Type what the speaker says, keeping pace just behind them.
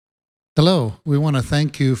Hello, we want to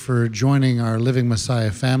thank you for joining our Living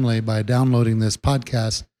Messiah family by downloading this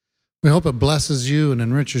podcast. We hope it blesses you and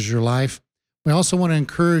enriches your life. We also want to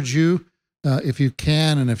encourage you, if you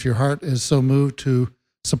can and if your heart is so moved, to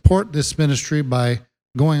support this ministry by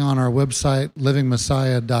going on our website,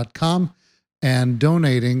 livingmessiah.com, and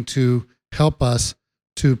donating to help us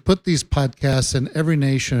to put these podcasts in every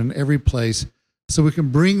nation, every place, so we can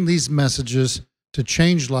bring these messages to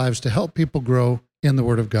change lives, to help people grow in the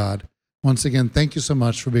Word of God. Once again, thank you so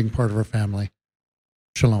much for being part of our family.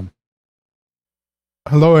 Shalom.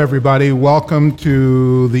 Hello, everybody. Welcome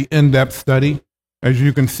to the in-depth study. As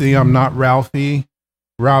you can see, I'm not Ralphie.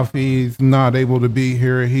 Ralphie's not able to be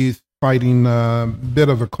here. He's fighting a bit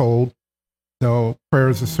of a cold. So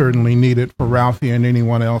prayers are certainly needed for Ralphie and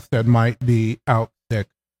anyone else that might be out sick.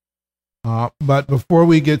 But before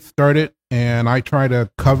we get started, and I try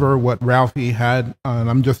to cover what Ralphie had, and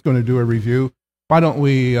I'm just going to do a review. Why don't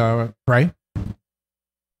we pray?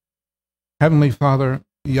 Heavenly Father,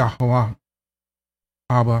 Yahweh,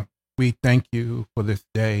 Abba, we thank you for this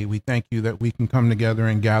day. We thank you that we can come together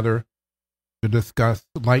and gather to discuss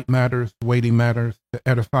light matters, weighty matters, to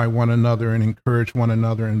edify one another and encourage one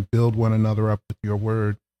another and build one another up with your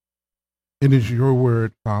word. It is your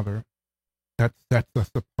word, Father, that sets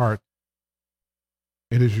us apart.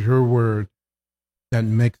 It is your word that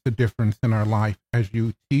makes a difference in our life as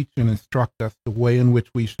you teach and instruct us the way in which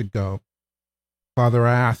we should go. Father,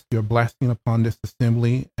 I ask your blessing upon this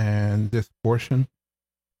assembly and this portion,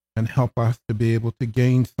 and help us to be able to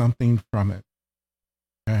gain something from it.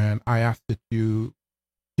 And I ask that you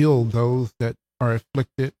heal those that are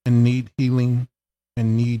afflicted and need healing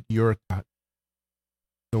and need your touch.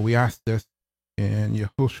 So we ask this in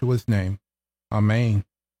Yahushua's name. Amen.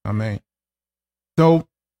 Amen. So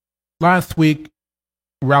last week,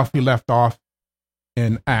 Ralphie left off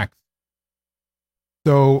in Acts.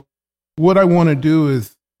 So what I want to do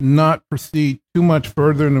is not proceed too much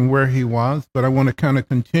further than where he was, but I want to kind of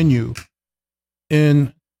continue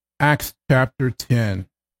in Acts chapter 10.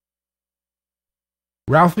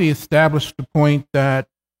 Ralphie established the point that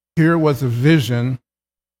here was a vision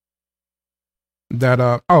that,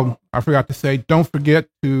 I forgot to say, don't forget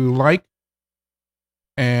to like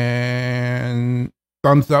and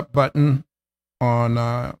thumbs up button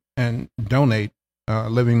on and donate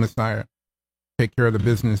Living Messiah. Take care of the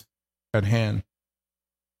business at hand.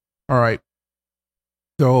 All right.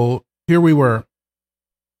 So here we were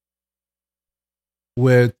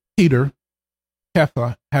with Peter,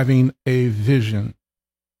 Kepha, having a vision.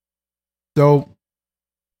 So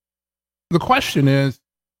the question is,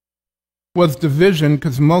 was the vision,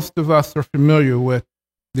 because most of us are familiar with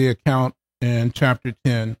the account in chapter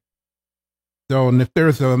 10. So, and if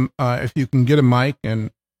there's if you can get a mic and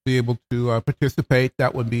be able to participate,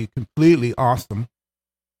 that would be completely awesome.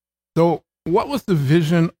 So, what was the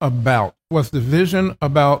vision about? Was the vision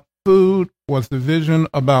about food? Was the vision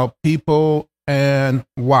about people, and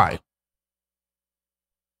why?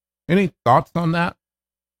 Any thoughts on that?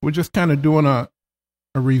 We're just kind of doing a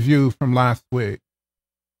review from last week.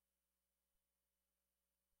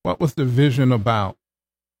 What was the vision about?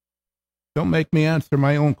 Don't make me answer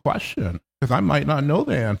my own question, because I might not know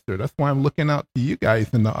the answer. That's why I'm looking out to you guys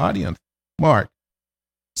in the audience. Mark.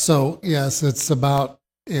 So, yes, it's about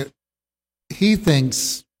it. He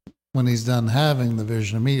thinks when he's done having the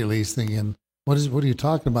vision, immediately he's thinking, what are you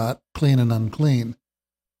talking about? Clean and unclean.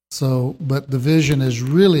 So, but the vision is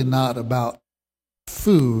really not about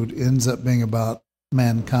food, it ends up being about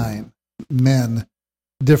mankind, men,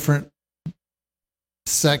 different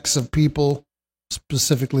sects of people,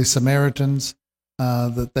 specifically Samaritans,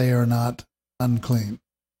 that they are not unclean.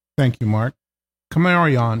 Thank you, Mark.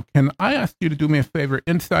 Kamarion, can I ask you to do me a favor?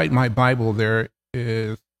 Inside my Bible, there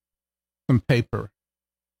is some paper.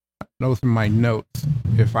 Those are my notes.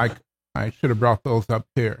 If I should have brought those up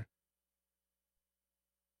here.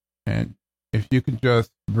 And if you could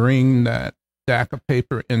just bring that stack of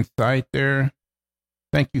paper inside there.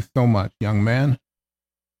 Thank you so much, young man.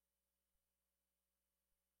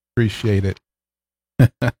 Appreciate it.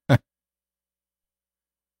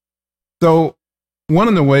 So one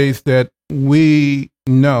of the ways that we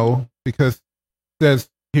know, because it says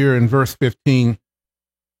here in verse 15,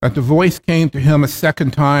 that the voice came to him a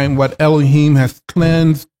second time, what Elohim has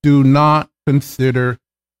cleansed, do not consider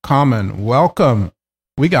common. Welcome.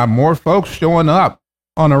 We got more folks showing up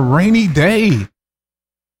on a rainy day.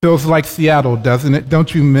 Feels like Seattle, doesn't it?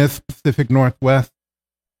 Don't you miss Pacific Northwest?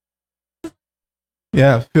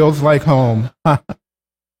 Yeah, feels like home.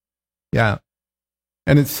 Yeah.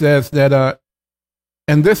 And it says that,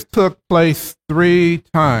 and this took place 3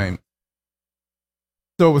 times.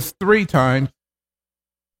 So it was 3 times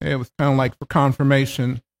It was kind of like for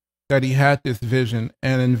confirmation that he had this vision.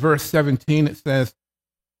 And in verse 17, it says,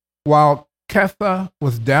 while Kepha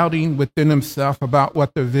was doubting within himself about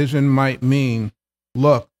what the vision might mean,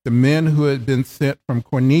 look, the men who had been sent from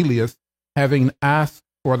Cornelius, having asked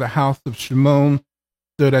for the house of Shimon,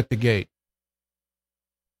 stood at the gate.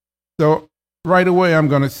 So right away, I'm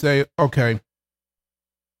going to say, okay,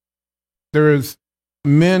 there is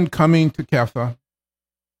men coming to Kepha.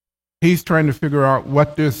 He's trying to figure out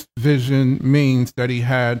what this vision means that he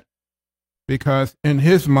had, because in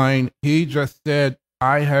his mind, he just said,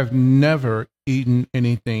 I have never eaten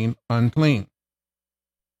anything unclean.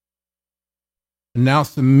 And now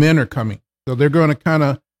some men are coming. So they're going to kind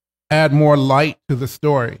of add more light to the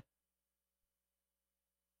story.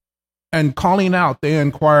 And calling out, they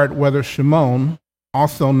inquired whether Shimon,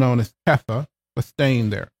 also known as Kepha, was staying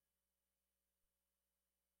there.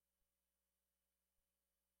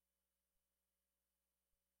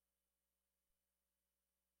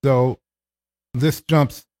 So this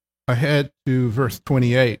jumps ahead to verse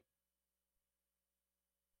 28.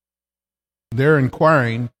 They're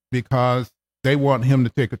inquiring because they want him to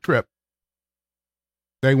take a trip.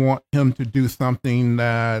 They want him to do something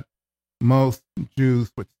that most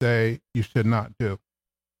Jews would say you should not do.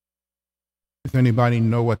 Does anybody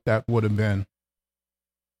know what that would have been?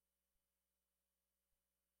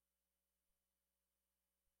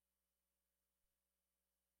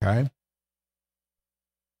 Okay.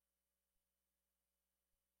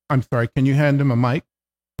 I'm sorry, can you hand him a mic,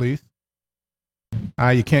 please?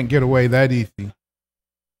 You can't get away that easy.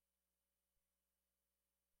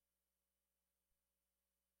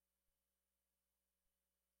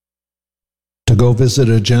 To go visit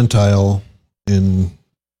a Gentile in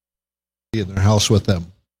their house with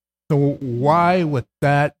them. So why would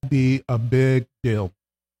that be a big deal?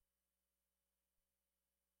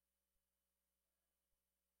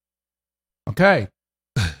 Okay,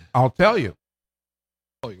 I'll tell you.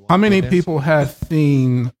 How many people have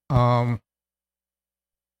seen the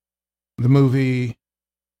movie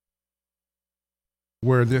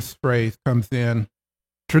where this phrase comes in?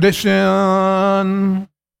 Tradition.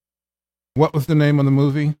 What was the name of the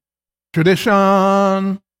movie? Tradition.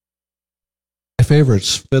 My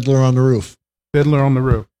favorite's Fiddler on the Roof. Fiddler on the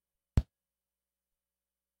Roof.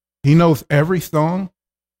 He knows every song?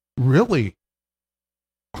 Really?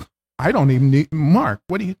 I don't even need Mark.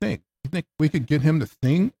 What do you think? You think we could get him to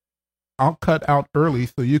sing? I'll cut out early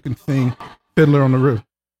so you can sing Fiddler on the Roof.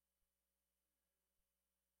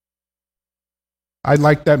 I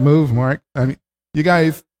like that move, Mark. I mean, you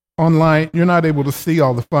guys online, you're not able to see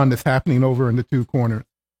all the fun that's happening over in the two corners.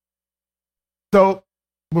 So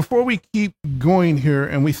before we keep going here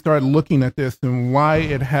and we start looking at this and why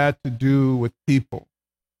it had to do with people,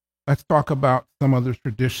 let's talk about some other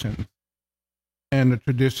traditions and the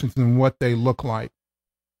traditions and what they look like.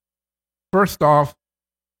 First off,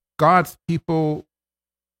 God's people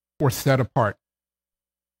were set apart.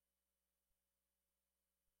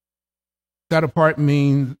 Set apart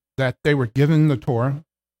means that they were given the Torah,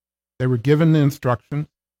 they were given the instructions.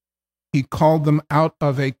 He called them out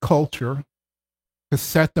of a culture to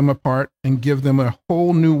set them apart and give them a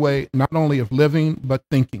whole new way, not only of living, but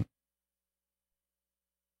thinking.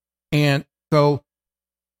 And so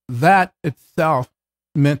that itself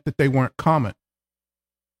meant that they weren't common.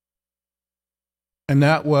 And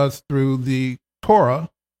that was through the Torah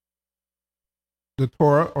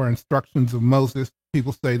or instructions of Moses.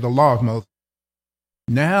 People say the law of Moses.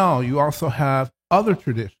 Now you also have other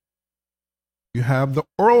traditions. You have the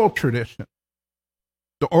oral tradition.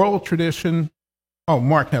 The oral tradition, oh,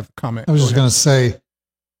 Mark has a comment. I was just going to say,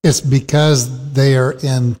 it's because they are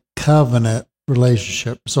in covenant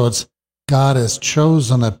relationship. So it's God has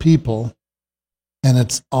chosen a people, and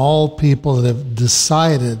it's all people that have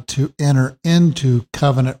decided to enter into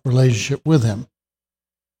covenant relationship with him.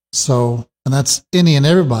 So, and that's any and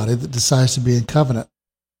everybody that decides to be in covenant.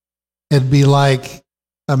 It'd be like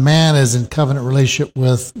a man is in covenant relationship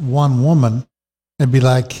with one woman. It'd be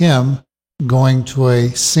like him going to a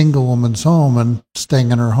single woman's home and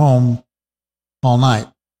staying in her home all night.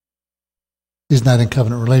 He's not in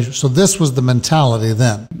covenant relationship. So this was the mentality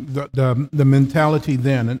then. The mentality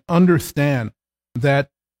then, and understand that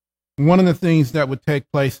one of the things that would take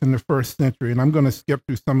place in the first century, and I'm going to skip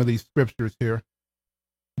through some of these scriptures here,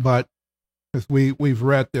 but because we've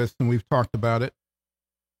read this and we've talked about it.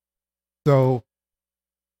 So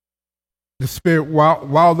the Spirit, while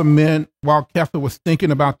Kepha was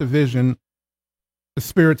thinking about the vision, the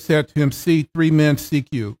Spirit said to him, see, 3 men seek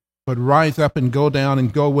you, but rise up and go down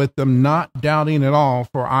and go with them, not doubting at all,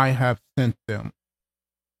 for I have sent them.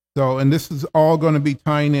 So, and this is all going to be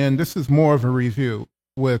tying in. This is more of a review.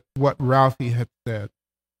 with what Ralphie had said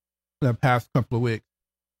the past couple of weeks.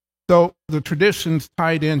 So the traditions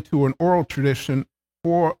tied into an oral tradition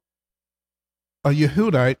for a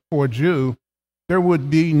Yehudite or a Jew, there would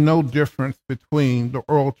be no difference between the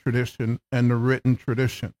oral tradition and the written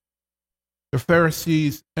tradition. The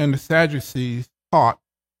Pharisees and the Sadducees taught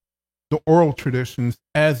the oral traditions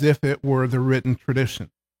as if it were the written tradition.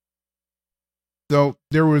 So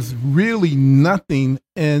there was really nothing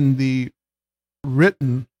in the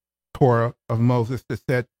written Torah of Moses that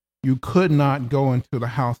said you could not go into the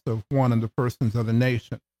house of one of the persons of the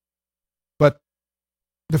nation. But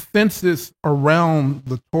the fences around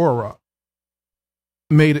the Torah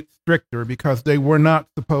made it stricter because they were not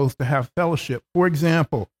supposed to have fellowship. For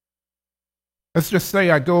example, let's just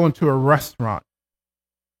say I go into a restaurant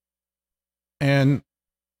and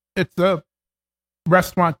it's a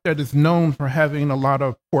restaurant that is known for having a lot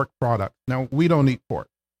of pork products. Now, we don't eat pork.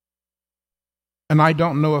 And I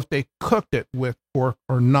don't know if they cooked it with pork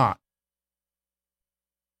or not.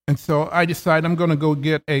 And so I decide I'm going to go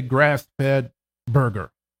get a grass-fed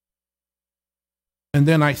burger. And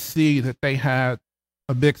then I see that they had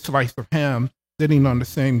a big slice of ham sitting on the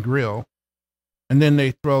same grill. And then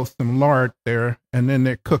they throw some lard there, and then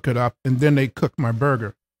they cook it up, and then they cook my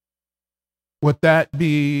burger. Would that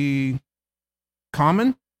be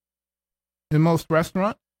common in most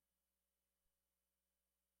restaurants?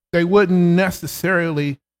 They wouldn't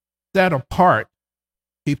necessarily set apart,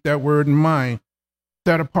 keep that word in mind,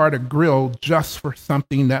 set apart a grill just for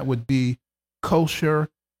something that would be kosher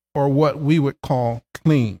or what we would call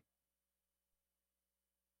clean.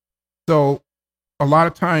 So a lot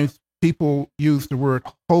of times people use the word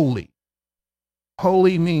holy.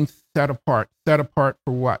 Holy means set apart. Set apart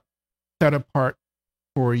for what? Set apart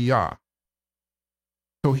for Yah.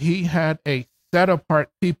 So he had a set apart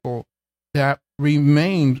people that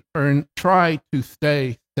remained or tried to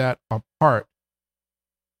stay set apart.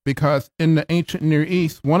 Because in the ancient Near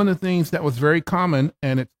East, one of the things that was very common,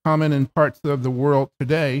 and it's common in parts of the world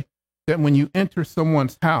today, that when you enter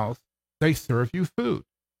someone's house, they serve you food.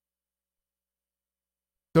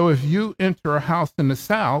 So if you enter a house in the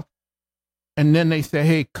South, and then they say,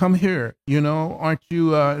 hey, come here, aren't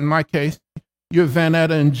you, in my case, you're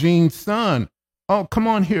Vanetta and Jean's son. Oh, come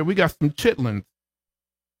on here, we got some chitlins.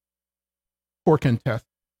 Pork intestine.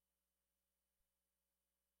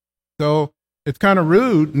 So it's kind of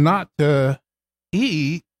rude not to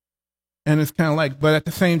eat, and it's kind of like, but at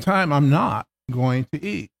the same time, I'm not going to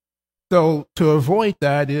eat. So to avoid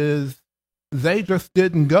that is they just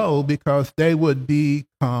didn't go because they would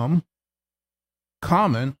become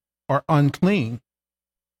common or unclean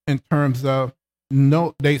in terms of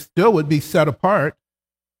they still would be set apart,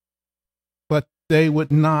 but they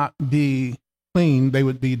would not be clean. They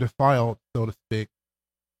would be defiled, so to speak,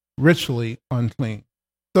 ritually unclean.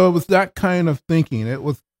 So it was that kind of thinking. It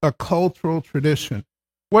was a cultural tradition.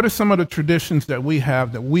 What are some of the traditions that we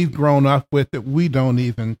have that we've grown up with that we don't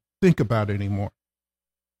even think about anymore?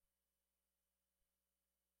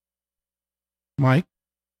 Mike?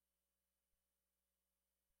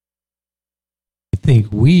 I think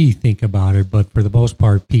we think about it, but for the most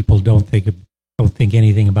part, people don't think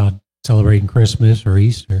anything about celebrating Christmas or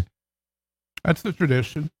Easter. That's the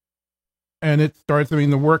tradition. And it starts,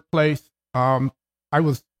 the workplace. I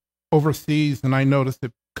was overseas and I noticed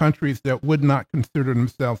that countries that would not consider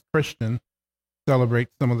themselves Christian celebrate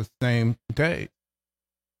some of the same days.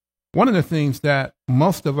 One of the things that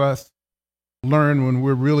most of us learn when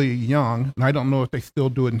we're really young, and I don't know if they still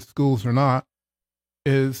do it in schools or not,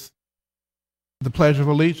 is the Pledge of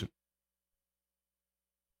Allegiance.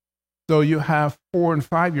 So you have 4 and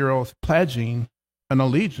 5-year-olds pledging an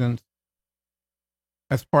allegiance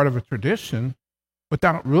as part of a tradition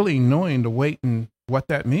without really knowing the weight and what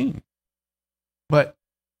that means. But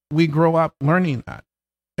we grow up learning that.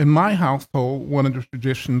 In my household, one of the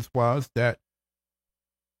traditions was that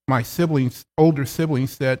my older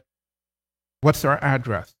siblings said, what's our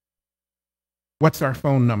address? What's our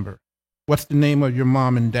phone number? What's the name of your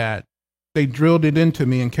mom and dad? They drilled it into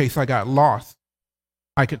me in case I got lost.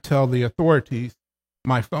 I could tell the authorities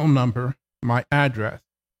my phone number, my address,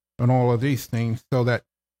 and all of these things so that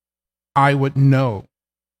I would know.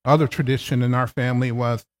 Other tradition in our family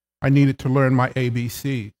was I needed to learn my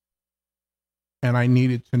ABC, and I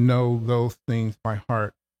needed to know those things by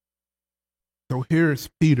heart. So here's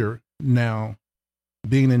Peter now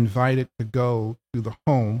being invited to go to the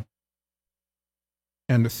home,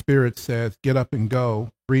 and the Spirit says, get up and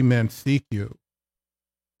go. 3 men seek you.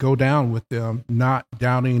 Go down with them, not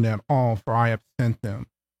doubting at all, for I have sent them.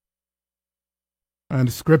 And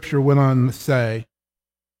the scripture went on to say,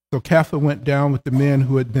 so Kepha went down with the men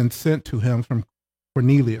who had been sent to him from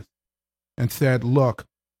Cornelius and said, "Look,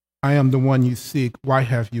 I am the one you seek. Why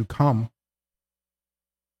have you come?"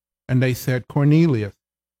 And they said, "Cornelius,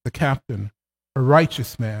 the captain, a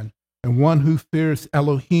righteous man, and one who fears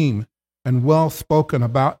Elohim, and well spoken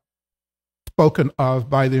of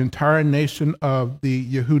by the entire nation of the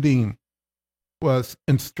Yehudim, was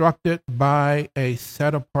instructed by a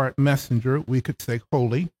set-apart messenger, we could say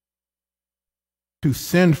holy, to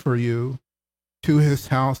send for you to his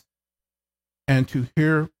house and to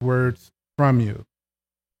hear words from you."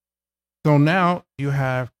 So now you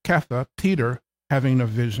have Kepha, Peter, having a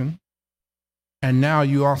vision, and now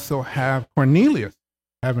you also have Cornelius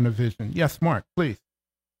having a vision. Yes, Mark, please.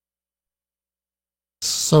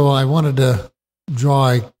 So I wanted to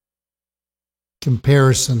draw a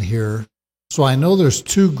comparison here. So I know there's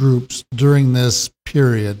two groups during this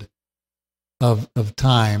period of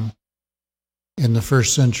time in the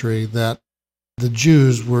first century that the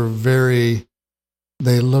Jews were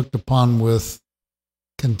they looked upon with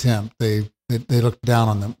contempt. They looked down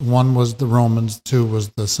on them. One was the Romans, two was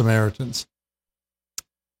the Samaritans.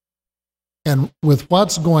 And with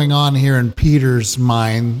what's going on here in Peter's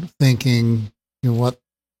mind, thinking, what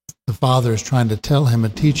the Father is trying to tell him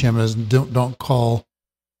and teach him is don't call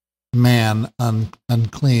man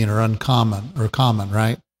unclean or uncommon or common,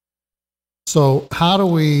 right? So how do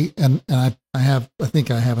we, and I think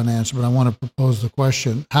I have an answer, but I want to propose the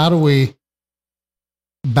question. How do we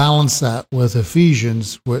balance that with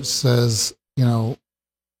Ephesians, which says,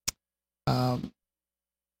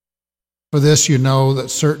 for this you know that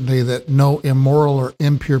certainly that no immoral or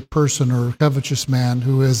impure person or covetous man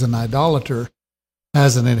who is an idolater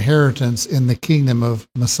has an inheritance in the kingdom of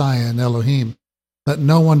Messiah and Elohim. Let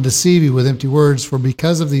no one deceive you with empty words, for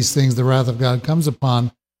because of these things the wrath of God comes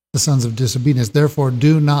upon the sons of disobedience. Therefore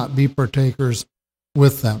do not be partakers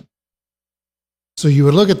with them. So you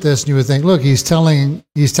would look at this and you would think, look, he's telling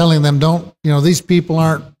them, don't, these people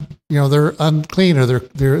aren't, they're unclean or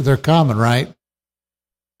they're common, right?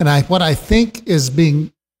 And what I think is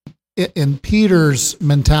being in Peter's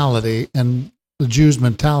mentality and the Jews'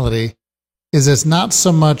 mentality is it's not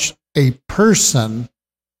so much a person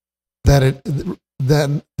than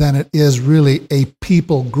it is really a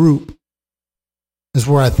people group, is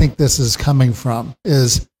where I think this is coming from.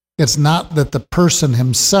 It's not that the person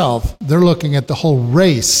himself, they're looking at the whole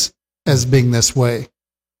race as being this way,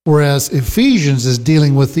 whereas Ephesians is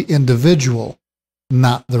dealing with the individual,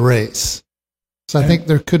 not the race. So I think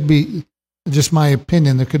there could be, just my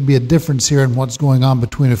opinion, there could be a difference here in what's going on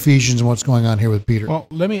between Ephesians and what's going on here with Peter. Well,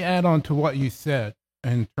 let me add on to what you said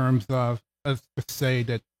in terms of, let's say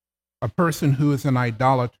that a person who is an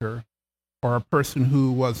idolater or a person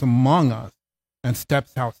who was among us and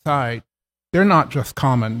steps outside, they're not just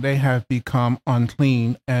common. They have become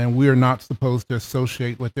unclean, and we're not supposed to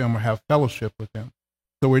associate with them or have fellowship with them.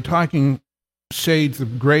 So we're talking shades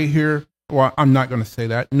of gray here. Well, I'm not going to say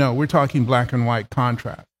that. No, we're talking black and white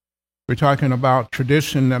contrast. We're talking about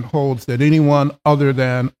tradition that holds that anyone other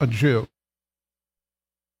than a Jew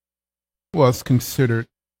was considered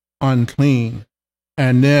unclean.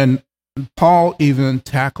 And then Paul even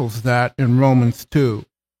tackles that in Romans 2,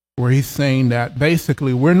 where he's saying that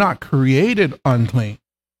basically we're not created unclean,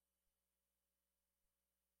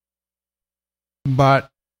 but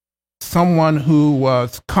someone who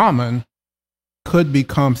was common could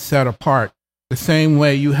become set apart. The same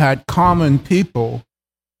way you had common people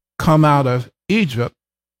come out of Egypt,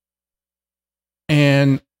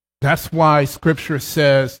 and that's why Scripture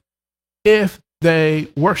says, if they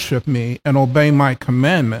worship me and obey my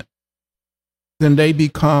commandment, then they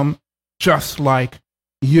become just like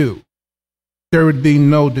you. There would be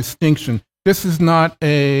no distinction. This is not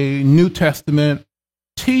a New Testament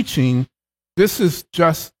teaching. This is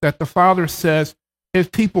just that the Father says,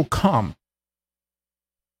 if people come.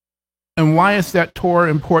 And why is that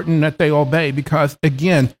Torah important that they obey? Because,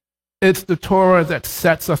 again, it's the Torah that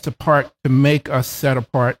sets us apart to make us set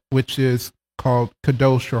apart, which is called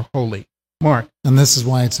Kadosh or holy. Mark. And this is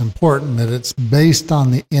why it's important that it's based on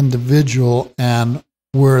the individual and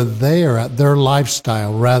where they are at, their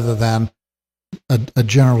lifestyle, rather than a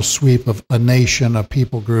general sweep of a nation, a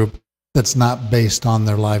people group that's not based on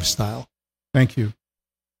their lifestyle. Thank you.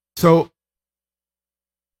 So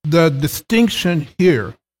the distinction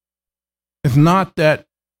here is not that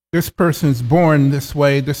this person's born this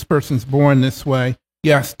way, this person's born this way.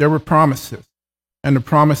 Yes, there were promises, and the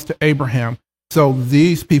promise to Abraham. So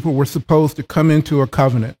these people were supposed to come into a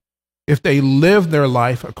covenant. If they live their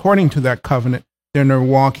life according to that covenant, then they're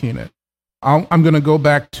walking it. I'm going to go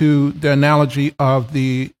back to the analogy of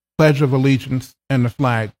the Pledge of Allegiance and the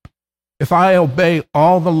flag. If I obey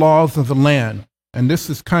all the laws of the land, and this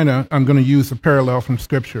is kind of, I'm going to use a parallel from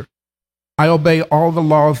Scripture. I obey all the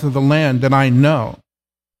laws of the land that I know,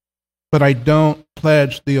 but I don't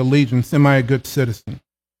pledge the allegiance. Am I a good citizen?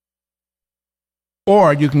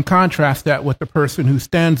 Or you can contrast that with the person who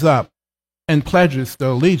stands up and pledges the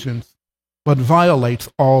allegiance, but violates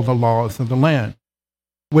all the laws of the land.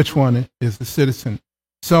 Which one is the citizen?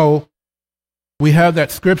 So we have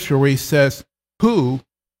that scripture where he says, who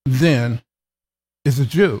then is a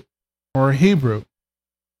Jew or a Hebrew?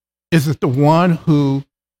 Is it the one who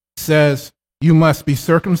says you must be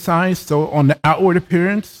circumcised, so on the outward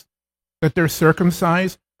appearance that they're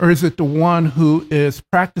circumcised? Or is it the one who is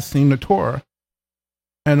practicing the Torah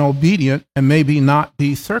and obedient and maybe not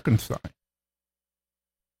be circumcised?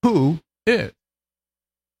 Who is?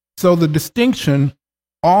 So the distinction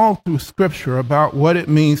all through Scripture about what it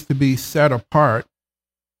means to be set apart,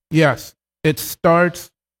 yes, it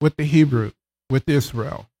starts with the Hebrew, with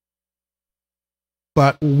Israel.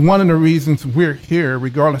 But one of the reasons we're here,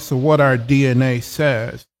 regardless of what our DNA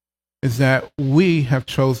says, is that we have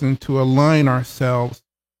chosen to align ourselves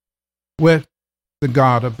with the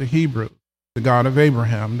God of the Hebrews, the God of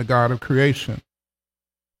Abraham, the God of creation.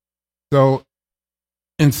 So,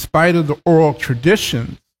 in spite of the oral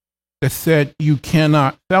traditions that said you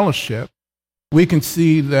cannot fellowship, we can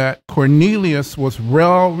see that Cornelius was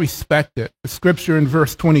well respected. The scripture in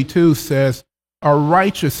verse 22 says, a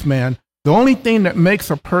righteous man. The only thing that makes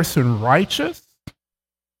a person righteous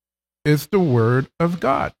is the word of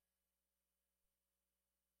God.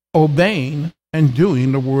 Obeying and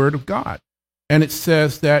doing the word of God. And it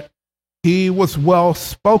says that he was well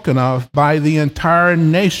spoken of by the entire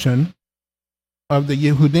nation of the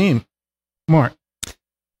Yehudim. Mark.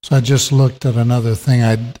 So I just looked at another thing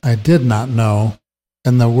I did not know.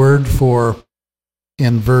 And the word for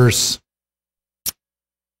in verse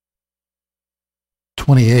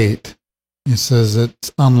 28, it says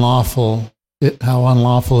it's unlawful, how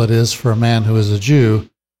unlawful it is for a man who is a Jew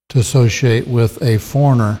to associate with a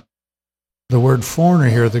foreigner. The word foreigner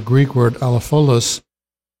here, the Greek word alopholos,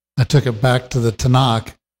 I took it back to the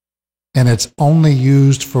Tanakh, and it's only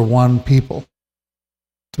used for one people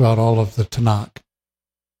throughout all of the Tanakh.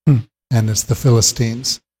 And it's the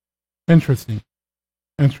Philistines. Interesting.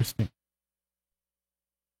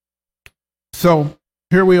 So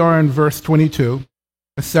here we are in verse 22,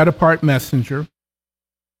 a set-apart messenger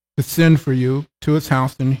to send for you to his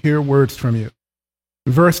house and hear words from you.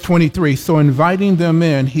 Verse 23, so inviting them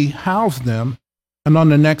in, he housed them, and on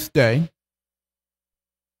the next day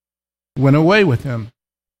went away with him,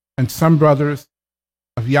 and some brothers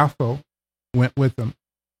of Yaffo went with them.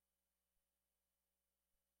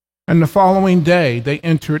 And the following day they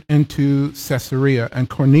entered into Caesarea, and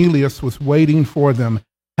Cornelius was waiting for them,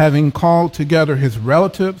 having called together his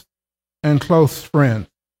relatives and close friends.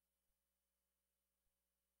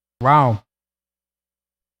 Wow.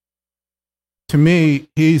 To me,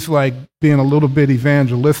 he's like being a little bit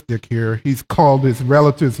evangelistic here. He's called his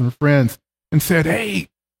relatives and friends and said, hey,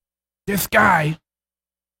 this guy,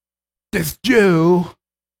 this Jew,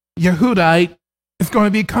 Yehudite, is going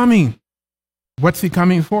to be coming. What's he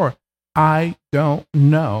coming for? I don't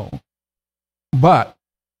know. But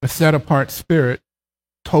the set-apart spirit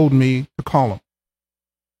told me to call him.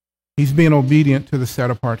 He's being obedient to the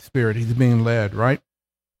set-apart spirit. He's being led, right?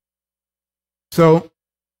 So,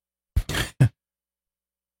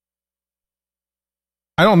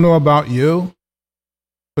 I don't know about you,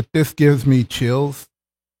 but this gives me chills.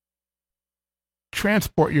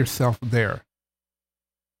 Transport yourself there.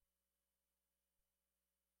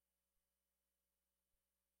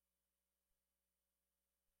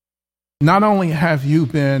 Not only have you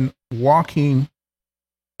been walking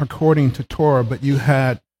according to Torah, but you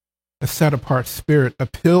had a set-apart spirit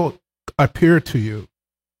appear to you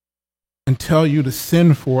and tell you to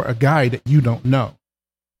send for a guy that you don't know.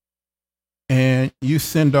 And you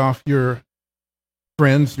send off your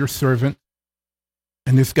friends, your servant,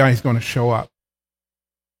 and this guy's going to show up.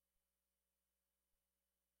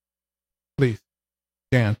 Please,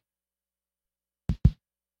 Dan.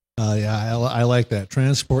 I like that.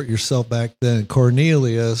 Transport yourself back then.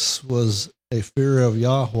 Cornelius was a fearer of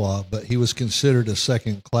Yahweh, but he was considered a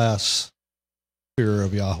second-class fearer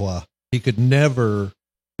of Yahweh. He could never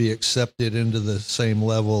be accepted into the same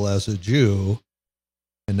level as a Jew.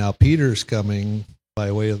 And now Peter's coming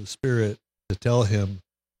by way of the Spirit to tell him,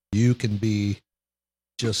 you can be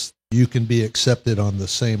accepted on the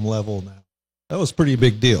same level now. That was a pretty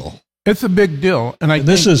big deal. It's a big deal. And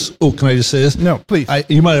this is, can I just say this? No, please.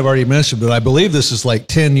 You might have already mentioned, but I believe this is like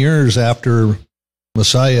 10 years after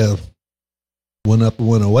Messiah went up and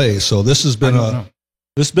went away. So this has been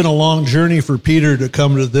a long journey for Peter to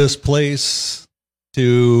come to this place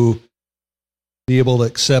to be able to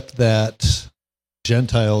accept that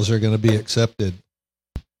Gentiles are going to be accepted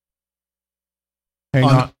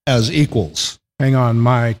as equals. Hang on,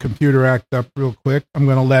 my computer acted up real quick. I'm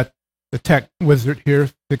going to let the tech wizard here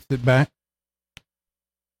fix it back.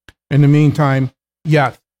 In the meantime,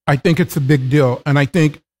 yes, I think it's a big deal. And I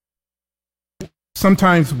think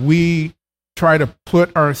sometimes we try to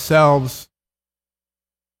put ourselves,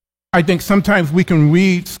 I think sometimes we can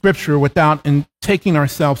read scripture without taking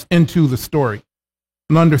ourselves into the story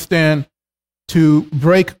and understand to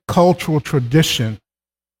break cultural tradition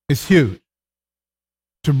is huge.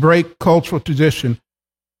 To break cultural tradition,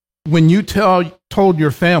 when you told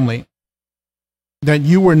your family that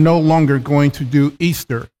you were no longer going to do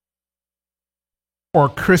Easter or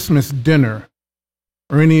Christmas dinner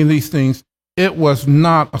or any of these things, it was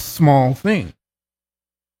not a small thing.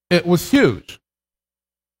 It was huge.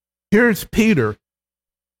 Here's Peter.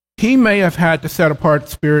 He may have had the set-apart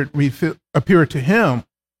spirit appear to him,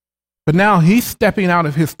 but now he's stepping out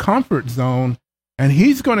of his comfort zone, and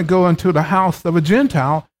he's going to go into the house of a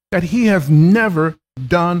Gentile that he has never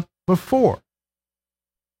done before.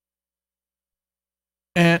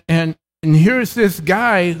 And here's this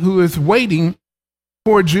guy who is waiting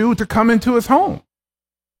for a Jew to come into his home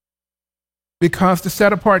because the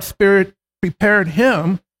set-apart spirit prepared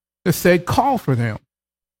him to say, call for them.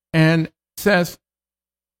 And says,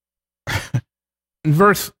 in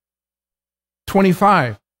verse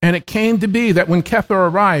 25, and it came to be that when Kepha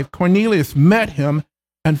arrived, Cornelius met him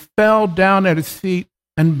and fell down at his feet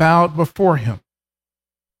and bowed before him.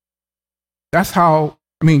 That's how,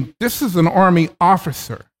 this is an army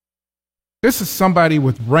officer. This is somebody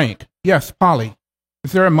with rank. Yes, Polly.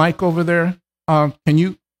 Is there a mic over there? Can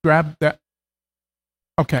you grab that?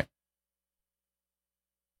 Okay.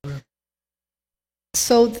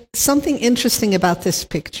 So something interesting about this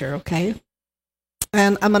picture, okay?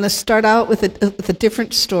 And I'm going to start out with a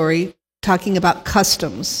different story, talking about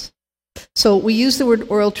customs. So we use the word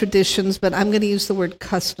oral traditions, but I'm going to use the word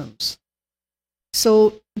customs.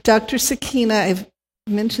 So Dr. Sakina, I've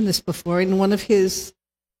mentioned this before, in one of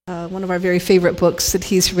our very favorite books that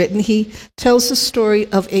he's written, he tells the story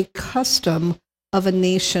of a custom of a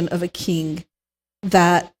nation, of a king,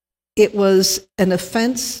 that it was an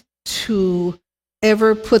offense to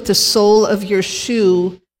ever put the sole of your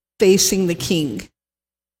shoe facing the king.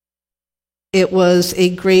 It was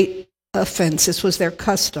a great offense. This was their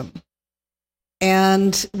custom.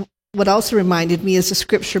 And what also reminded me is the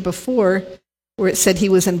scripture before where it said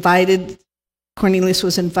Cornelius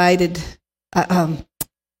was invited,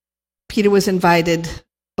 Peter was invited.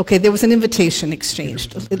 Okay, there was an invitation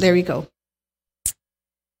exchanged. There you go.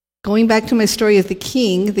 Going back to my story of the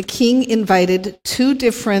king invited two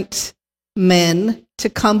different men to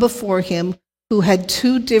come before him who had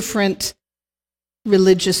two different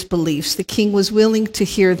religious beliefs. The king was willing to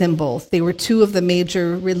hear them both. They were two of the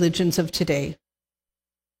major religions of today.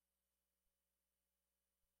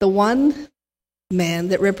 The one man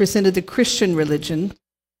that represented the Christian religion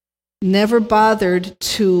never bothered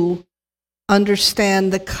to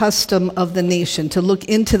understand the custom of the nation, to look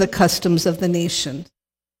into the customs of the nation.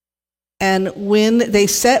 And when they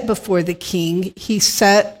sat before the king, he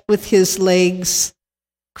sat with his legs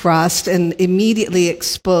crossed and immediately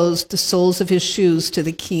exposed the soles of his shoes to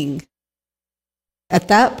the king. At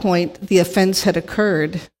that point, the offense had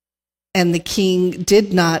occurred, and the king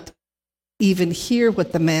did not even hear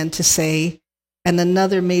what the man to say, and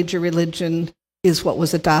another major religion is what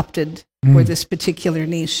was adopted for this particular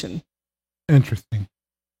nation. Interesting.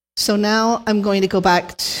 So now I'm going to go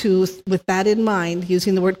back to, with that in mind,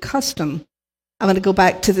 using the word custom, I'm going to go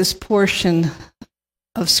back to this portion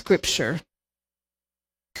of Scripture.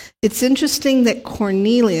 It's interesting that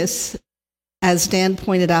Cornelius, as Dan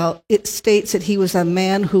pointed out, it states that he was a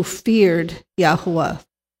man who feared Yahweh.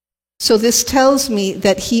 So this tells me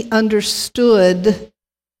that he understood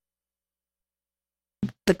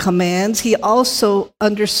the commands. He also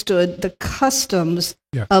understood the customs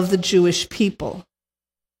of the Jewish people.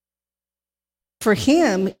 For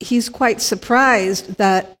him, he's quite surprised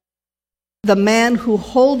that the man who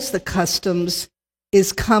holds the customs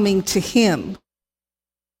is coming to him.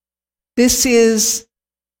 This is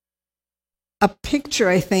a picture,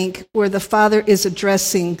 I think, where the Father is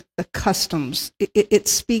addressing the customs.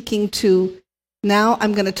 It's speaking to, now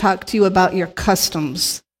I'm going to talk to you about your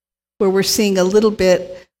customs, where we're seeing a little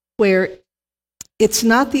bit where it's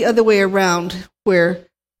not the other way around, where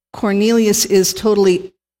Cornelius is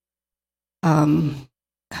totally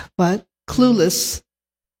clueless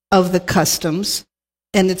of the customs,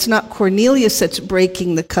 and it's not Cornelius that's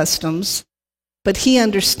breaking the customs, but he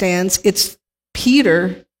understands it's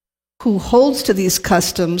Peter who holds to these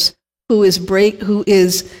customs, who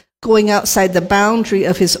is going outside the boundary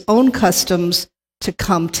of his own customs to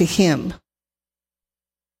come to him.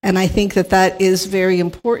 And I think that that is very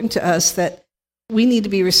important to us, that we need to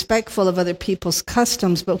be respectful of other people's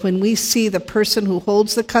customs, but when we see the person who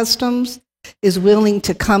holds the customs is willing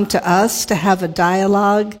to come to us to have a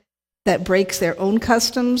dialogue that breaks their own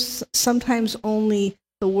customs, sometimes only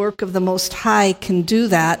the work of the Most High can do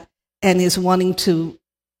that and is wanting to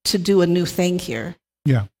do a new thing here.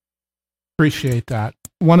 Yeah, appreciate that.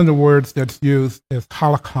 One of the words that's used is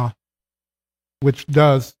halakha, which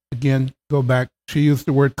does, again, go back. She used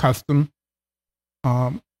the word custom,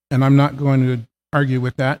 and I'm not going to argue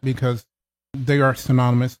with that because they are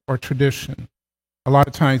synonymous, or tradition. A lot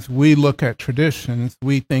of times we look at traditions,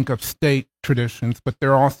 we think of state traditions, but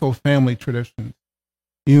they're also family traditions.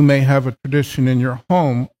 You may have a tradition in your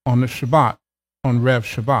home on the Shabbat, on Rev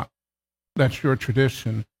Shabbat. That's your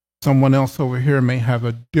tradition. Someone else over here may have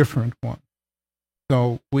a different one.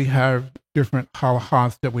 So we have different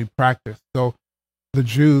halachas that we practice. So the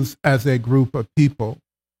Jews, as a group of people,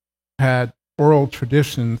 had oral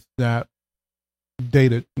traditions that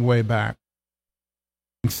dated way back.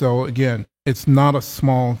 And so, again, it's not a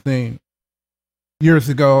small thing. Years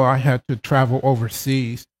ago, I had to travel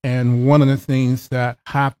overseas, and one of the things that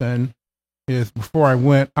happened is before I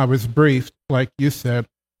went, I was briefed, like you said,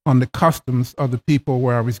 on the customs of the people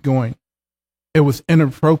where I was going. It was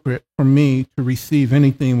inappropriate for me to receive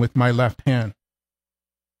anything with my left hand.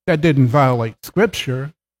 That didn't violate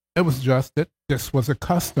scripture. It was just that this was a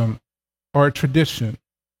custom or a tradition.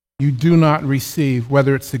 You do not receive,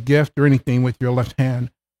 whether it's a gift or anything, with your left hand.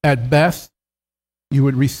 At best, you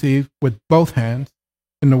would receive with both hands.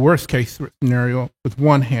 In the worst case scenario, with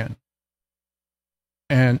one hand.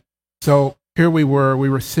 And so here we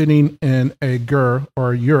were sitting in a ger,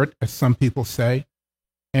 or a yurt, as some people say,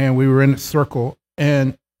 and we were in a circle,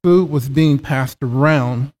 and food was being passed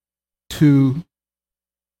around to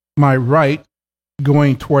my right,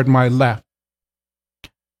 going toward my left.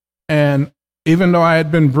 And even though I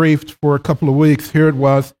had been briefed for a couple of weeks, here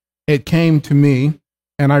it came to me,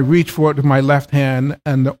 and I reached for it with my left hand,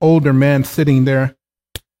 and the older man sitting there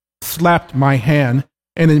slapped my hand,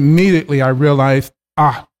 and immediately I realized,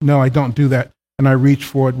 no, I don't do that. And I reached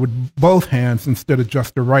for it with both hands instead of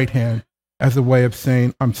just the right hand as a way of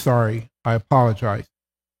saying, I'm sorry, I apologize.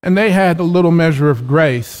 And they had a little measure of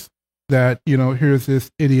grace that, here's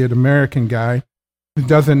this idiot American guy who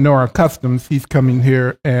doesn't know our customs. He's coming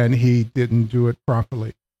here and he didn't do it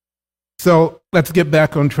properly. So let's get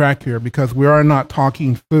back on track here, because we are not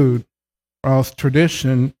talking food, or else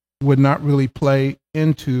tradition would not really play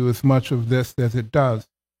into as much of this as it does.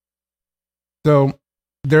 So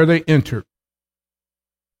there they enter.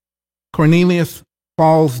 Cornelius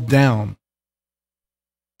falls down.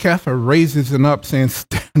 Kepha raises him up, saying,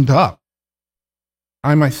 stand up.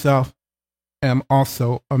 I myself am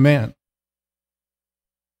also a man.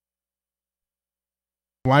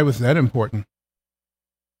 Why was that important?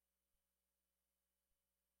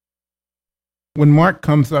 When Mark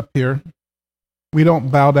comes up here, we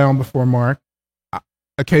don't bow down before Mark.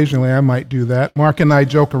 Occasionally I might do that. Mark and I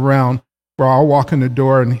joke around where I'll walk in the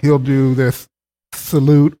door and he'll do this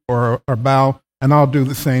salute or bow, and I'll do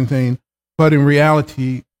the same thing. But in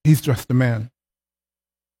reality, he's just a man.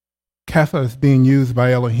 Kepha is being used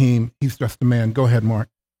by Elohim. He's just a man. Go ahead, Mark.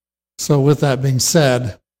 So with that being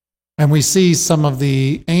said, and we see some of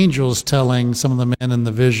the angels telling some of the men in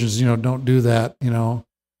the visions, don't do that,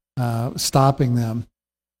 stopping them.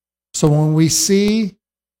 So when we see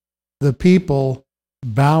the people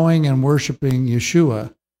bowing and worshiping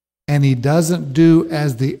Yeshua, and he doesn't do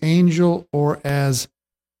as the angel or as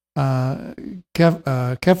Kepha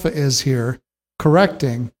is here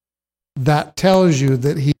correcting, that tells you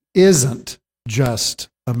that he isn't just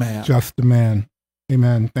a man. Just a man.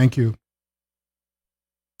 Amen. Thank you.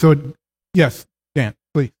 So, yes, Dan,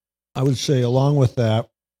 please. I would say along with that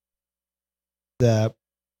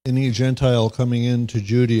any Gentile coming into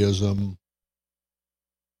Judaism,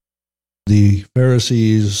 the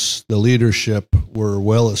Pharisees, the leadership, were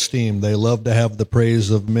well esteemed. They loved to have the praise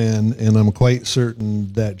of men, and I'm quite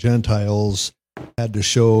certain that Gentiles had to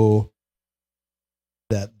show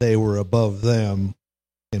that they were above them.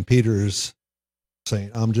 And Peter's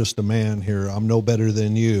saying, I'm just a man here. I'm no better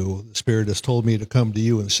than you. The Spirit has told me to come to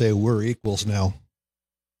you and say we're equals now.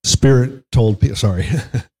 Spirit told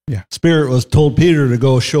Spirit was told Peter to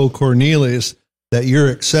go show Cornelius that you're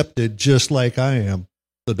accepted just like I am.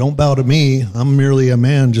 So don't bow to me. I'm merely a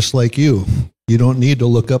man just like you. You don't need to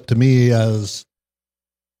look up to me as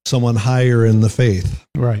someone higher in the faith.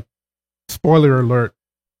 Right. Spoiler alert.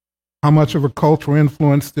 how much of a cultural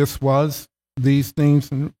influence this was, these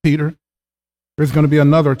things in Peter. There's going to be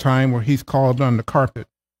another time where he's called on the carpet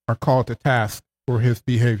or called to task for his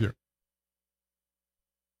behavior.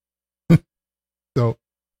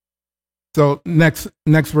 So next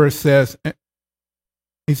verse says,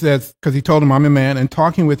 he says, because he told him, I'm a man, and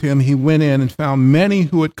talking with him, he went in and found many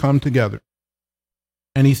who had come together.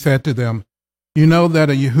 And he said to them, you know that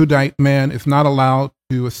a Yehudite man is not allowed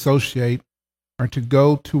to associate or to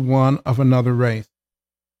go to one of another race.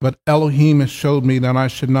 But Elohim has showed me that I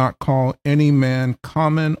should not call any man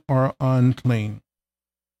common or unclean.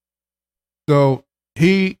 So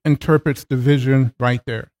he interprets the vision right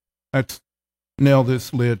there. Let's nail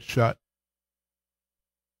this lid shut.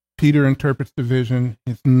 Peter interprets the vision.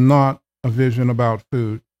 It's not a vision about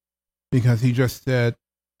food because he just said,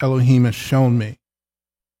 Elohim has shown me.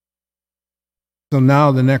 So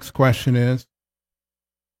now the next question is,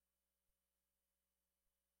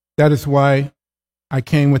 that is why I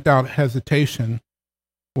came without hesitation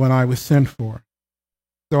when I was sent for.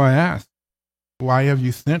 So I asked, why have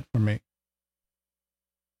you sent for me?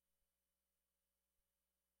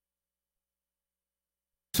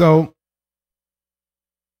 So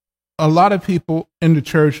a lot of people in the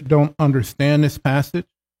church don't understand this passage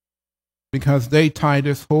because they tie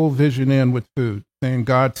this whole vision in with food, saying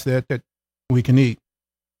God said that we can eat.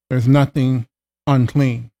 There's nothing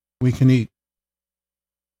unclean. We can eat.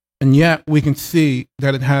 And yet we can see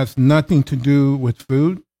that it has nothing to do with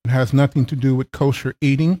food. It has nothing to do with kosher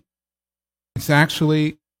eating. It's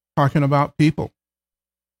actually talking about people.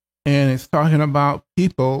 And it's talking about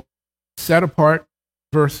people set apart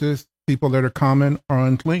versus people that are common or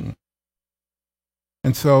unclean.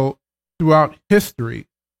 And so throughout history,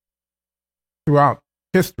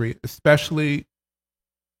 especially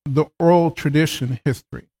the oral tradition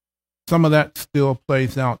history, some of that still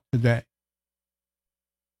plays out today.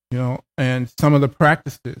 You know, and some of the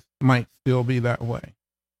practices might still be that way.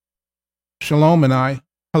 Shalom and I,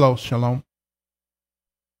 hello Shalom,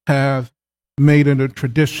 have made it a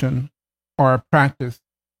tradition or a practice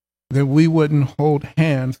that we wouldn't hold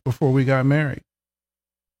hands before we got married.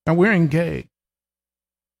 Now we're engaged.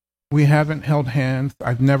 We haven't held hands.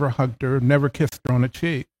 I've never hugged her, never kissed her on the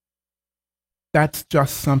cheek. That's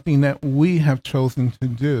just something that we have chosen to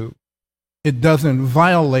do. It doesn't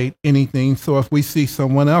violate anything. So if we see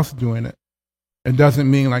someone else doing it, it doesn't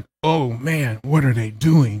mean like, oh man, what are they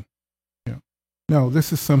doing? You know, no,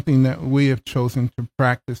 this is something that we have chosen to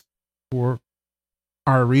practice for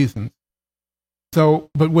our reasons. So,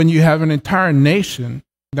 but when you have an entire nation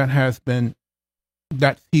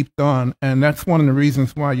that's heaped on, and that's one of the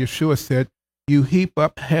reasons why Yeshua said, you heap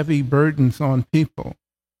up heavy burdens on people,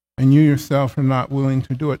 and you yourself are not willing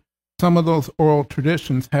to do it. Some of those oral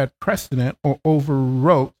traditions had precedent or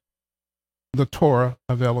overwrote the Torah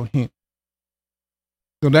of Elohim.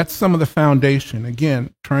 So that's some of the foundation,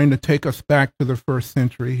 again, trying to take us back to the first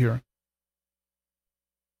century here.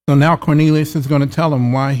 So now Cornelius is going to tell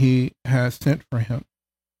him why he has sent for him.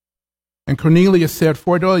 And Cornelius said,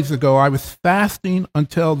 4 days ago, I was fasting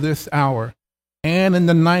until this hour, and in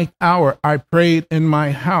the 9th hour I prayed in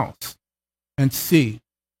my house, and see,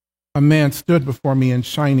 a man stood before me in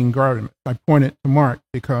shining garments. I pointed to Mark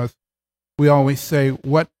because we always say,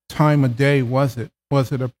 what time of day was it?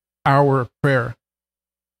 Was it an hour of prayer?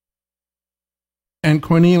 And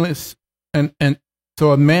Cornelius, and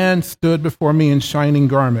so a man stood before me in shining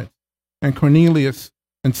garments, and Cornelius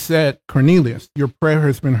and said, Cornelius, your prayer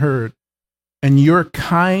has been heard, and your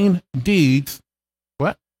kind deeds,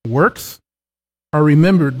 what? Works, are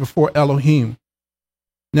remembered before Elohim.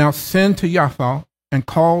 Now send to Yaphah and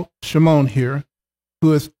call Shimon here,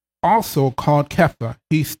 who is also called Kepha.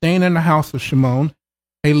 He's staying in the house of Shimon,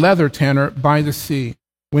 a leather tanner by the sea.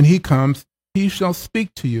 When he comes, he shall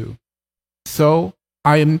speak to you. So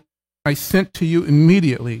I sent to you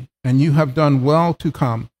immediately, and you have done well to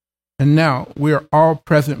come. And now we are all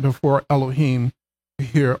present before Elohim to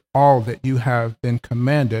hear all that you have been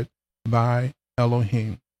commanded by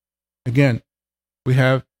Elohim. Again, we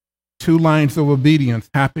have 2 lines of obedience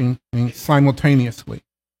happening simultaneously.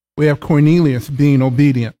 We have Cornelius being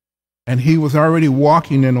obedient, and he was already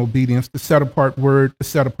walking in obedience, the set apart word, the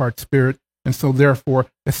set apart spirit, and so therefore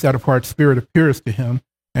the set apart spirit appears to him,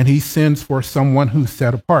 and he sends for someone who's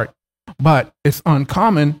set apart. But it's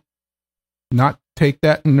uncommon, not take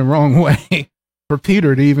that in the wrong way, for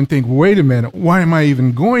Peter to even think, wait a minute, why am I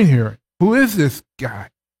even going here? Who is this guy?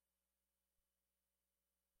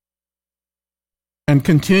 And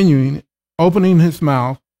continuing, opening his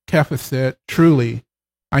mouth, Kepha said, truly,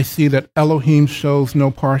 I see that Elohim shows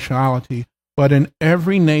no partiality, but in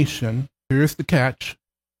every nation, here's the catch,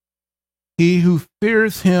 he who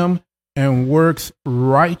fears him and works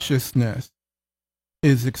righteousness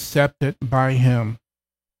is accepted by him.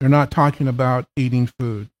 They're not talking about eating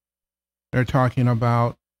food. They're talking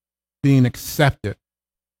about being accepted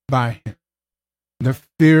by him. The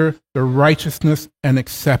fear, the righteousness, and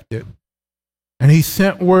accepted. And he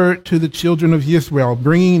sent word to the children of Israel,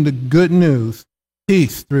 bringing the good news,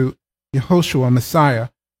 peace through Yehoshua, Messiah.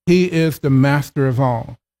 He is the master of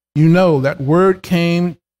all. You know that word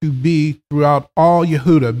came to be throughout all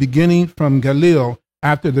Yehuda, beginning from Galil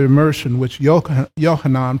after the immersion which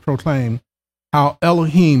Yohanan proclaimed, how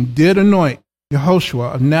Elohim did anoint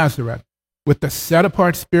Yehoshua of Nazareth with the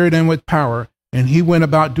set-apart spirit and with power, and he went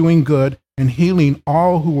about doing good and healing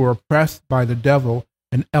all who were oppressed by the devil,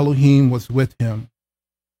 and Elohim was with him.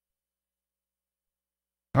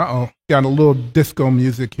 Got a little disco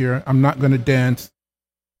music here. I'm not going to dance.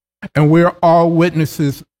 And we're all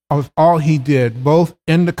witnesses of all he did, both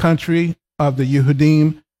in the country of the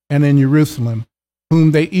Yehudim and in Jerusalem,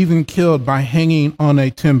 whom they even killed by hanging on a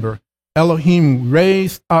timber. Elohim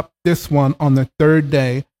raised up this one on the third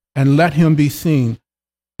day and let him be seen,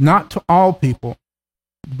 not to all people,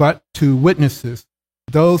 but to witnesses,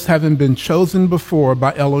 those having been chosen before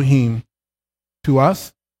by Elohim, to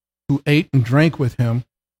us who ate and drank with him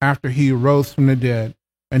after he arose from the dead.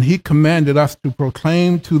 And he commanded us to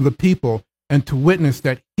proclaim to the people and to witness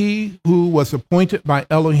that he who was appointed by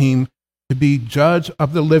Elohim to be judge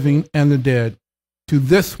of the living and the dead, to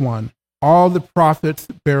this one all the prophets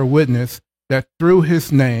bear witness that through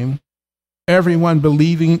his name everyone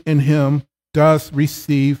believing in him does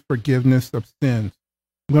receive forgiveness of sins.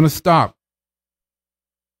 I'm going to stop.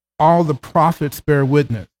 All the prophets bear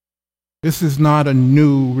witness. This is not a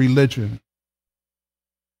new religion.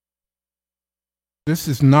 This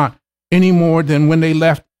is not any more than when they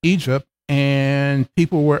left Egypt and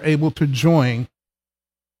people were able to join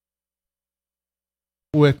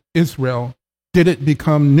with Israel. Did it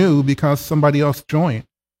become new because somebody else joined?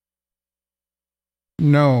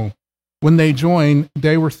 No. When they joined,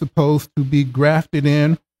 they were supposed to be grafted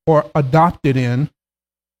in or adopted in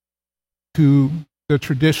to the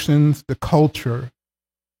traditions, the culture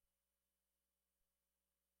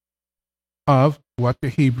of what the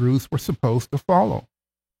Hebrews were supposed to follow.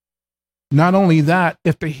 Not only that,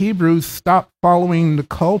 if the Hebrews stopped following the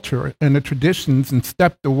culture and the traditions and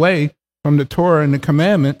stepped away from the Torah and the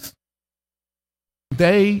commandments,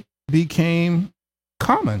 they became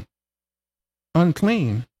common,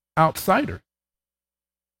 unclean, outsiders.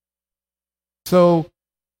 So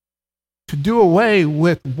to do away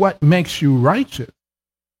with what makes you righteous,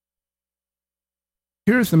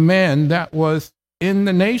 here's a man that was in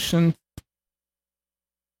the nation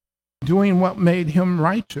doing what made him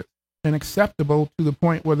righteous and acceptable, to the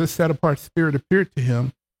point where the set-apart spirit appeared to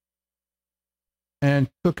him and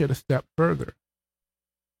took it a step further.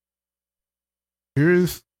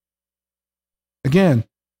 Here's, again,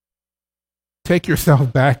 take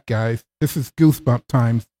yourself back, guys. This is goosebump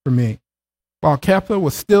times for me. While Kepha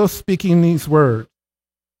was still speaking these words,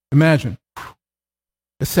 imagine,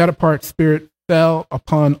 the set-apart spirit fell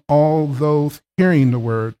upon all those hearing the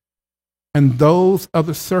word, and those of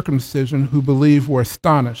the circumcision who believed were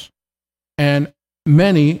astonished, and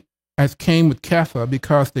many as came with Kepha,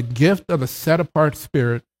 because the gift of the set-apart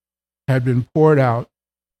spirit had been poured out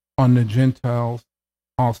on the Gentiles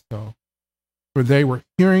also. For they were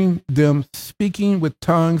hearing them speaking with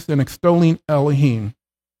tongues and extolling Elohim.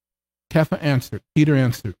 Peter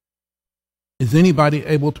answered, is anybody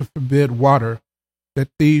able to forbid water that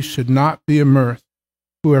these should not be immersed,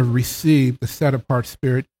 who have received the set-apart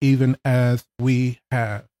spirit even as we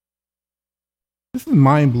have? This is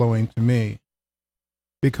mind-blowing to me,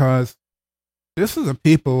 because this is a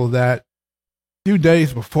people that a few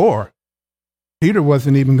days before, Peter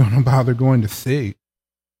wasn't even going to bother going to see.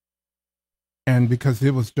 And because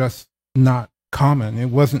it was just not common, it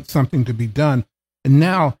wasn't something to be done. And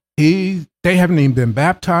now they haven't even been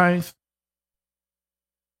baptized,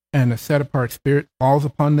 and the set-apart spirit falls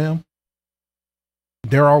upon them.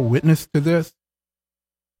 They're all witness to this.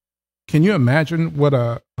 Can you imagine what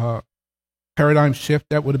a paradigm shift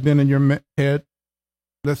that would have been in your head?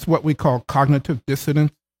 That's what we call cognitive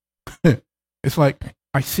dissonance. It's like,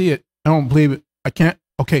 I see it, I don't believe it, can't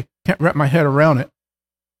wrap my head around it.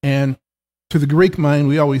 And to the Greek mind,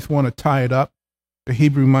 we always want to tie it up. The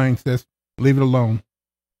Hebrew mind says, leave it alone.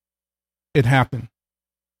 It happened.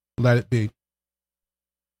 Let it be.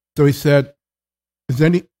 So he said, is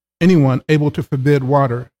anyone able to forbid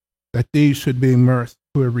water that these should be immersed,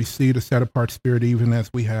 who have received a set-apart spirit even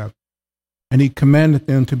as we have? And he commanded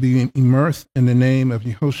them to be immersed in the name of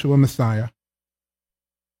Yehoshua Messiah.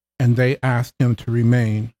 And they asked him to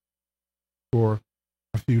remain for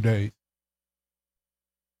a few days.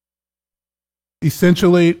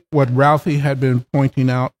 Essentially, what Ralphie had been pointing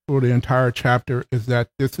out for the entire chapter is that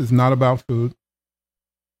this is not about food.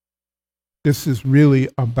 This is really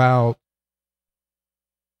about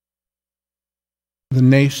the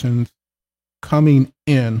nations coming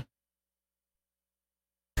in,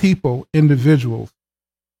 people, individuals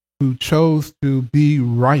who chose to be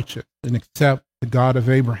righteous and accept the God of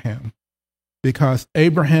Abraham, because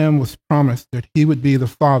Abraham was promised that he would be the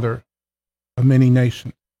father of many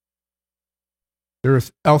nations. There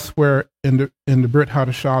is elsewhere in the Brit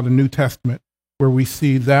Hadashah, the New Testament, where we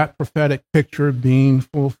see that prophetic picture being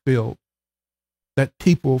fulfilled, that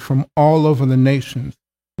people from all over the nations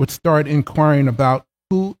would start inquiring about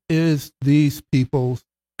who is these people's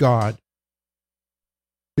God.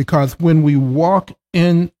 Because when we walk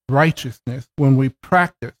in righteousness, when we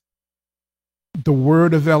practice the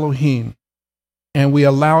word of Elohim, and we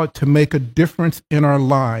allow it to make a difference in our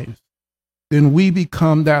lives, then we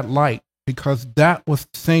become that light, because that was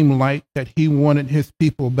the same light that he wanted his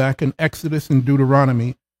people back in Exodus and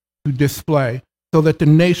Deuteronomy to display, so that the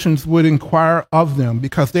nations would inquire of them,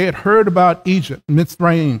 because they had heard about Egypt,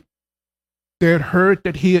 Mitzrayim. They had heard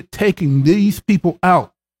that he had taken these people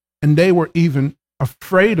out, and they were even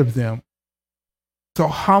afraid of them. So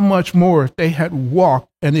how much more if they had walked,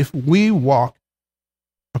 and if we walk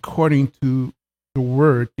according to the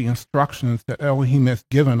word, the instructions that Elohim has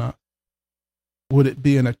given us, would it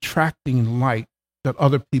be an attracting light that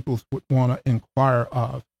other peoples would want to inquire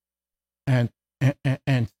of and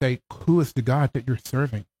say, who is the God that you're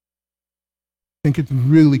serving? I think it's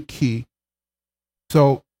really key.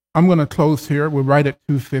 So I'm going to close here. We're right at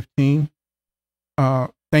 2:15.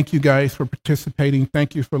 Thank you guys for participating.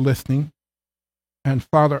 Thank you for listening. And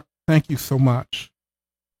Father, thank you so much.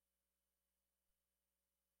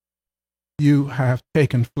 You have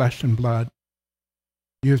taken flesh and blood.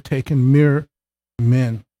 You have taken mere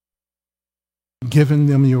men, given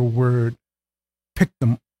them your word, picked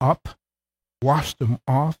them up, washed them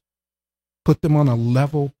off, put them on a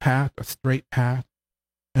level path, a straight path,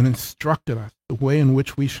 and instructed us the way in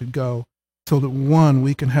which we should go, so that one,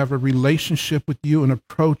 we can have a relationship with you and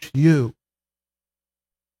approach you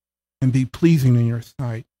and be pleasing in your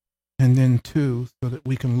sight, and then two, so that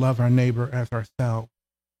we can love our neighbor as ourselves.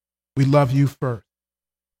 We love you first.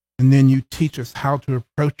 And then you teach us how to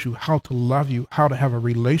approach you, how to love you, how to have a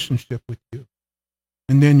relationship with you.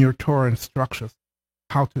 And then your Torah instructs us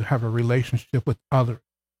how to have a relationship with others,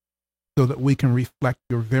 so that we can reflect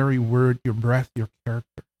your very word, your breath, your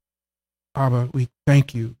character. Abba, we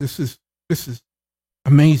thank you. This is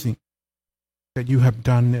amazing that you have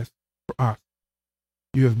done this for us.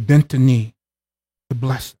 You have bent the knee to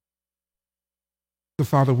bless us. So,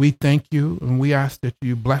 Father, we thank you, and we ask that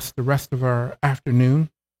you bless the rest of our afternoon.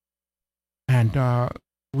 And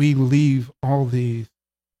we leave all these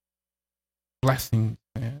blessings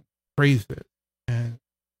and praises and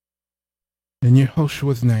in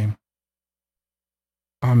Yehoshua's name.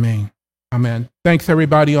 Amen. Amen. Thanks,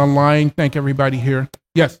 everybody online. Thank everybody here.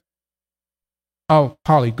 Yes. Oh,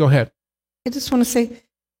 Polly, go ahead. I just want to say,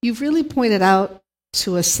 you've really pointed out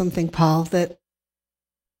to us something, Paul, that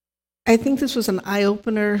I think this was an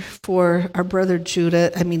eye-opener for our brother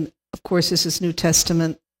Judah. I mean, of course, this is New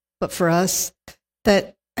Testament, but for us,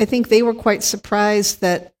 that I think they were quite surprised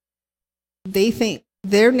that they think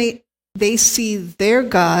they see their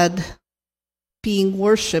God being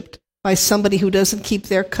worshipped by somebody who doesn't keep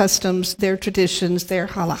their customs, their traditions, their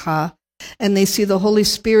halacha, and they see the Holy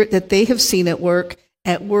Spirit that they have seen at work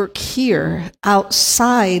here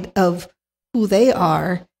outside of who they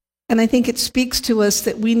are. And I think it speaks to us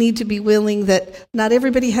that we need to be willing that not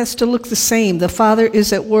everybody has to look the same. The Father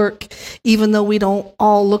is at work, even though we don't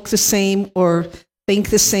all look the same or think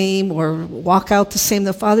the same or walk out the same.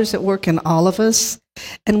 The Father's at work in all of us.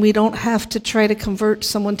 And we don't have to try to convert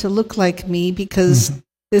someone to look like me, because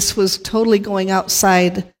this was totally going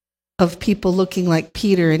outside of people looking like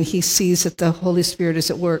Peter, and he sees that the Holy Spirit is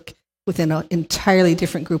at work within an entirely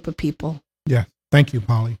different group of people. Yeah, thank you,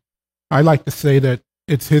 Polly. I like to say that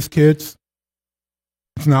it's his kids.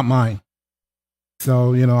 It's not mine.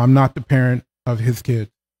 So, I'm not the parent of his kids.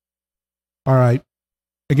 All right.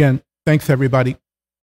 Again, thanks, everybody.